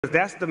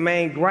That's the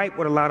main gripe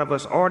with a lot of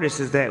us artists,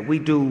 is that we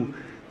do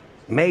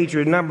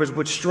major numbers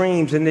with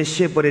streams and this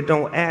shit, but it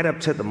don't add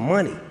up to the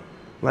money.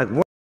 Like,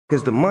 what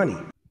is the money?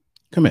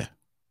 Come here.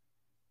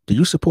 Do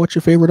you support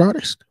your favorite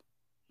artist?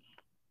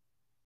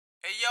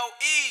 Hey, yo,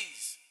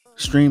 Eeze.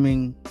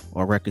 Streaming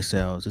or record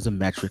sales is a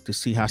metric to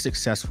see how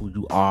successful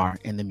you are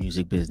in the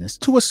music business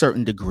to a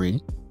certain degree,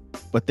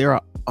 but there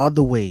are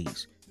other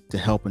ways to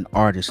help an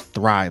artist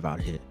thrive out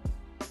here.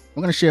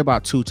 I'm going to share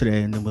about two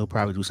today, and then we'll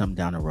probably do something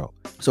down the road.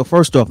 So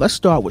first off, let's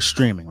start with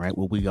streaming, right?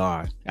 Where we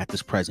are at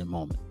this present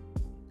moment.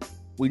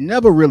 We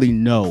never really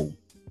know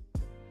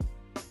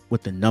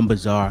what the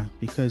numbers are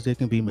because they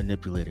can be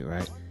manipulated,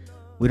 right?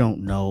 We don't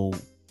know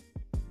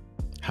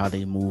how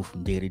they move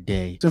from day to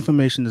day. This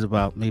information is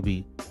about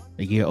maybe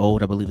a year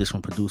old. I believe it's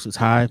from Producers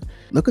Hive.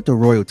 Look at the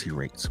royalty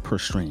rates per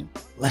stream,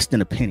 less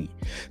than a penny.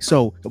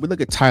 So if we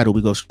look at Tidal,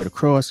 we go straight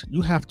across.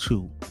 You have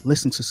to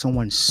listen to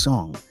someone's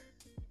song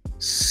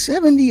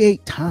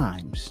 78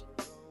 times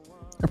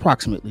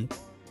approximately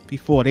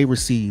before they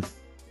receive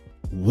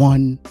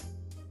 $1.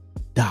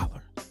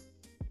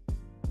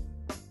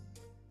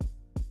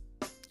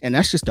 And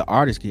that's just the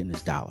artist getting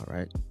this dollar,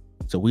 right?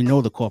 So we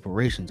know the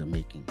corporations are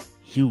making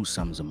huge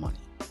sums of money.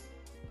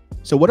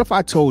 So what if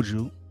I told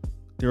you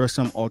there are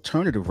some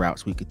alternative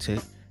routes we could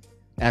take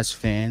as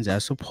fans,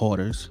 as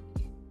supporters,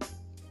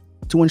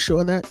 to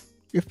ensure that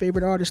your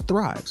favorite artist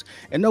thrives?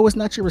 And no, it's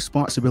not your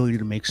responsibility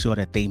to make sure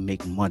that they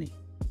make money.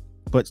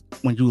 But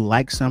when you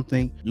like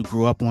something, you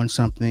grew up on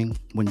something,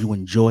 when you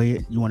enjoy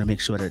it, you want to make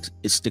sure that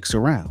it sticks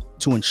around.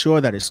 To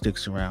ensure that it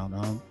sticks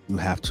around, you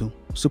have to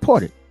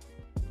support it.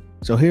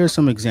 So here are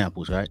some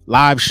examples, right?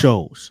 Live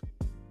shows,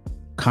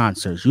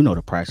 concerts. You know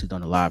the prices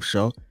on a live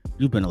show.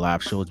 You've been to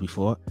live shows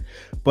before.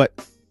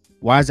 But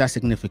why is that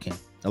significant?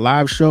 A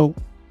live show,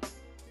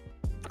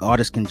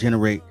 artists can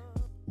generate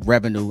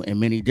revenue in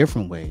many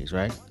different ways,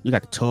 right? You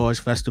got the tours,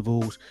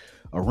 festivals,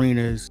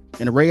 arenas,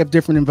 an array of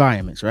different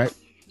environments, right?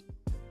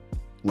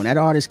 When that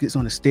artist gets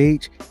on the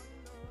stage,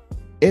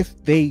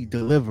 if they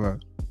deliver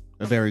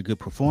a very good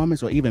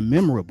performance or even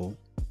memorable,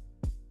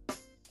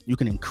 you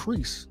can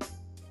increase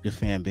your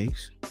fan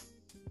base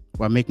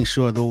while making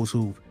sure those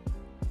who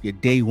your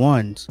day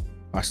ones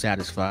are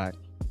satisfied.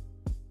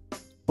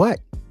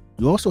 But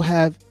you also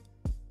have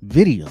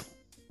video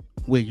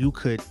where you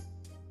could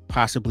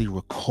possibly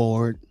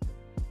record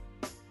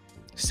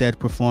said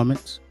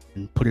performance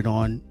and put it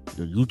on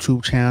your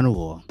YouTube channel,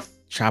 or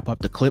chop up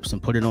the clips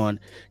and put it on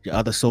your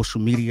other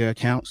social media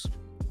accounts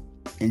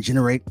and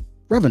generate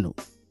revenue,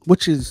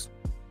 which is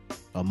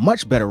a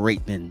much better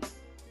rate than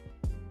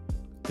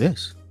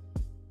this.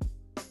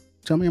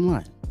 Tell me I'm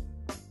lying.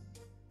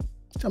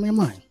 Tell me I'm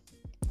lying.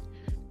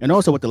 And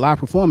also with the live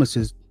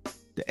performances,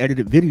 the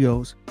edited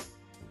videos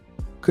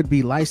could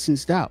be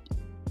licensed out,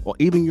 or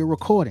even your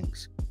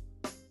recordings.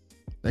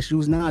 Let's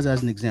use Nas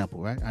as an example,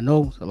 right? I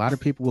know a lot of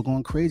people were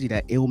going crazy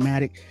that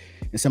Illmatic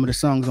and some of the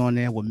songs on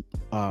there were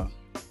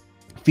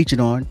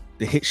featured on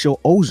the hit show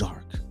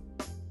Ozark.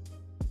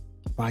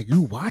 By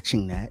you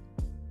watching that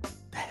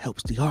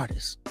helps the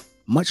artist.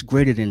 Much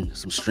greater than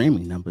some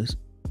streaming numbers,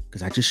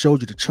 because I just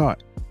showed you the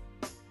chart.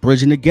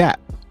 Bridging the Gap,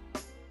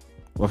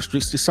 Rough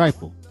Street's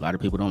Disciple. A lot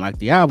of people don't like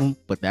the album,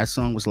 but that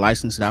song was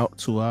licensed out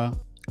to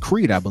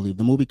Creed, I believe,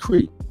 the movie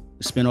Creed,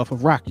 the spinoff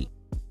of Rocky.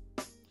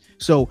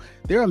 So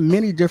there are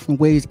many different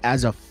ways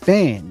as a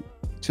fan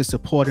to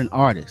support an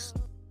artist,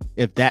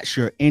 if that's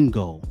your end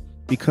goal,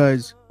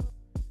 because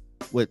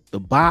with the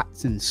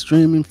bots and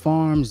streaming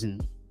farms,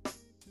 and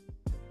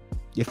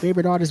your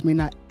favorite artist may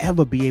not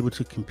ever be able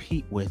to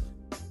compete with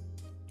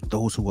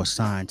those who are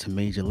signed to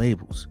major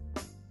labels.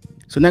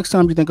 So next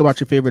time you think about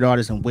your favorite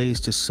artists and ways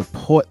to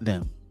support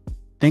them,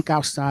 think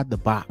outside the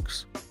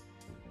box,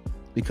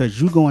 because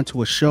you going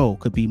to a show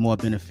could be more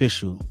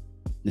beneficial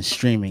than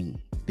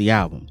streaming the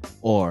album,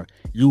 or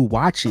you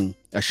watching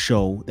a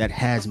show that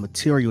has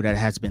material that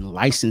has been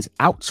licensed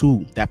out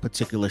to that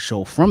particular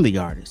show from the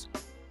artist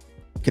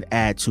could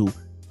add to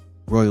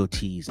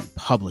royalties and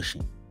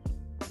publishing.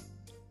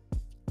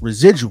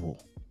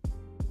 Residual.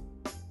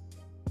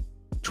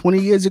 20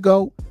 years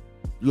ago,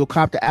 you'll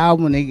cop the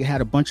album and they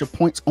had a bunch of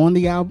points on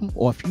the album,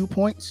 or a few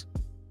points.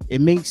 It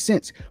made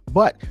sense.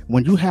 But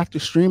when you have to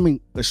stream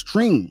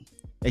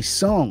a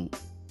song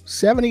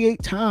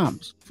 78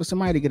 times for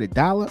somebody to get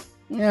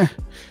 $1,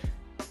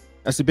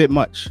 that's a bit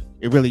much.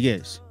 It really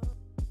is.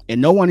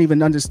 And no one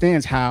even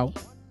understands how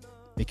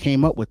they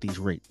came up with these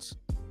rates.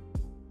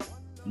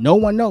 No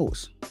one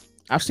knows.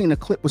 I've seen a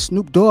clip with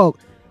Snoop Dogg,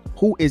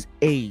 who is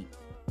a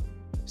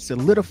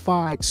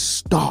solidified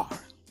star,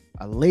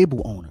 a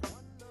label owner,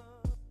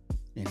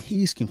 and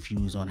he's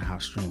confused on how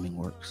streaming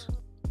works.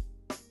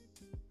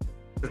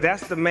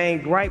 That's the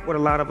main gripe with a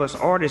lot of us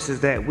artists,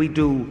 is that we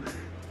do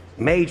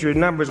major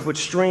numbers with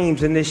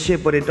streams and this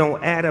shit, but it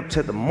don't add up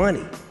to the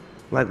money.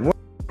 Like, what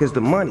is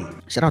the money?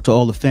 Shout out to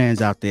all the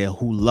fans out there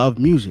who love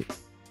music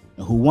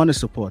and who want to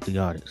support the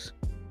artists.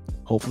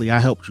 Hopefully I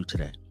helped you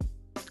today.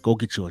 Go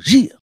get your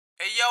Gia.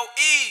 Hey, yo,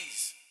 Eeze.